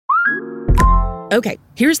Okay,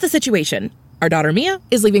 here's the situation. Our daughter Mia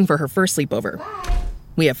is leaving for her first sleepover.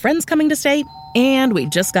 We have friends coming to stay, and we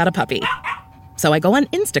just got a puppy. So I go on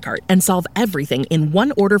Instacart and solve everything in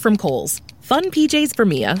one order from Kohl's. Fun PJs for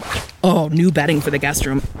Mia. Oh, new bedding for the guest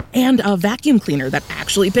room. And a vacuum cleaner that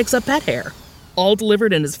actually picks up pet hair. All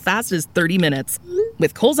delivered in as fast as 30 minutes.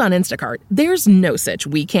 With Kohl's on Instacart, there's no such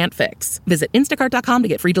we can't fix. Visit instacart.com to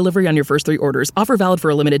get free delivery on your first 3 orders. Offer valid for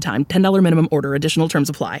a limited time. $10 minimum order. Additional terms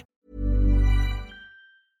apply.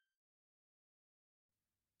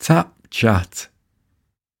 Tap chat.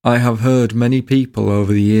 I have heard many people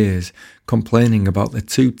over the years complaining about the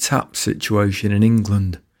 2 tap situation in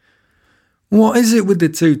England. What is it with the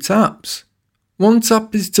 2 taps? One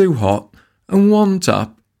tap is too hot and one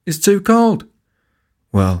tap is too cold.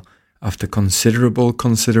 Well, after considerable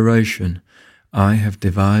consideration, I have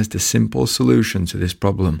devised a simple solution to this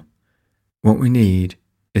problem. What we need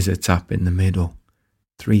is a tap in the middle.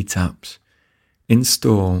 3 taps.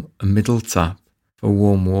 Install a middle tap for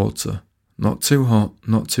warm water. Not too hot,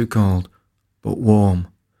 not too cold, but warm.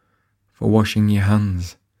 For washing your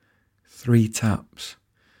hands. 3 taps.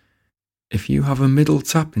 If you have a middle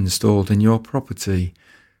tap installed in your property,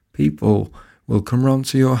 people will come round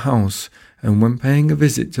to your house, and when paying a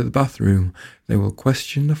visit to the bathroom, they will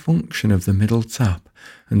question the function of the middle tap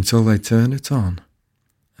until they turn it on.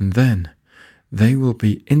 And then they will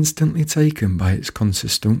be instantly taken by its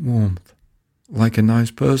consistent warmth, like a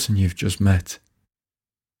nice person you've just met.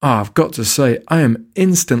 I've got to say, I am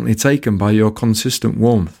instantly taken by your consistent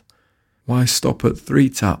warmth. Why stop at 3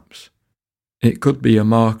 taps? It could be a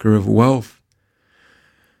marker of wealth.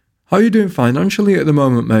 How are you doing financially at the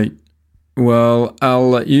moment, mate? Well, I'll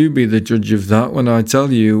let you be the judge of that when I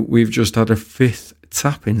tell you we've just had a 5th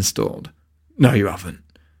tap installed. No, you haven't.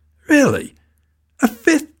 Really? A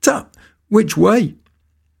 5th tap? Which way?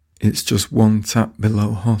 It's just 1 tap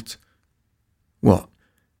below hot. What?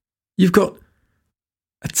 You've got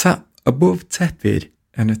a tap above tepid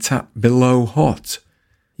and a tap below hot?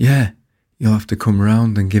 Yeah, you'll have to come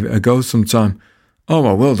round and give it a go sometime. Oh,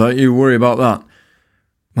 I will, don't you worry about that.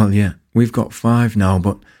 Well, yeah, we've got 5 now,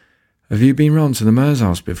 but have you been round to the mayor's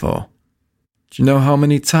house before? Do you know how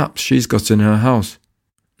many taps she's got in her house?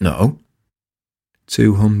 No.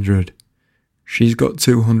 200. She's got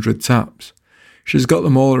 200 taps. She's got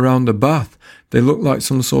them all around her bath. They look like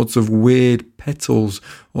some sorts of weird petals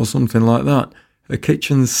or something like that. Her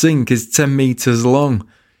kitchen sink is 10 metres long.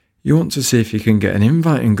 You want to see if you can get an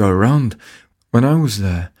invite and go around. When I was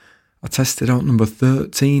there, I tested out number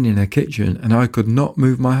 13 in her kitchen and I could not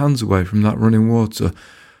move my hands away from that running water.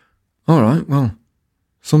 All right, well,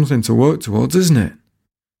 something to work towards, isn't it?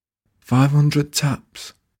 500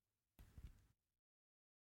 taps.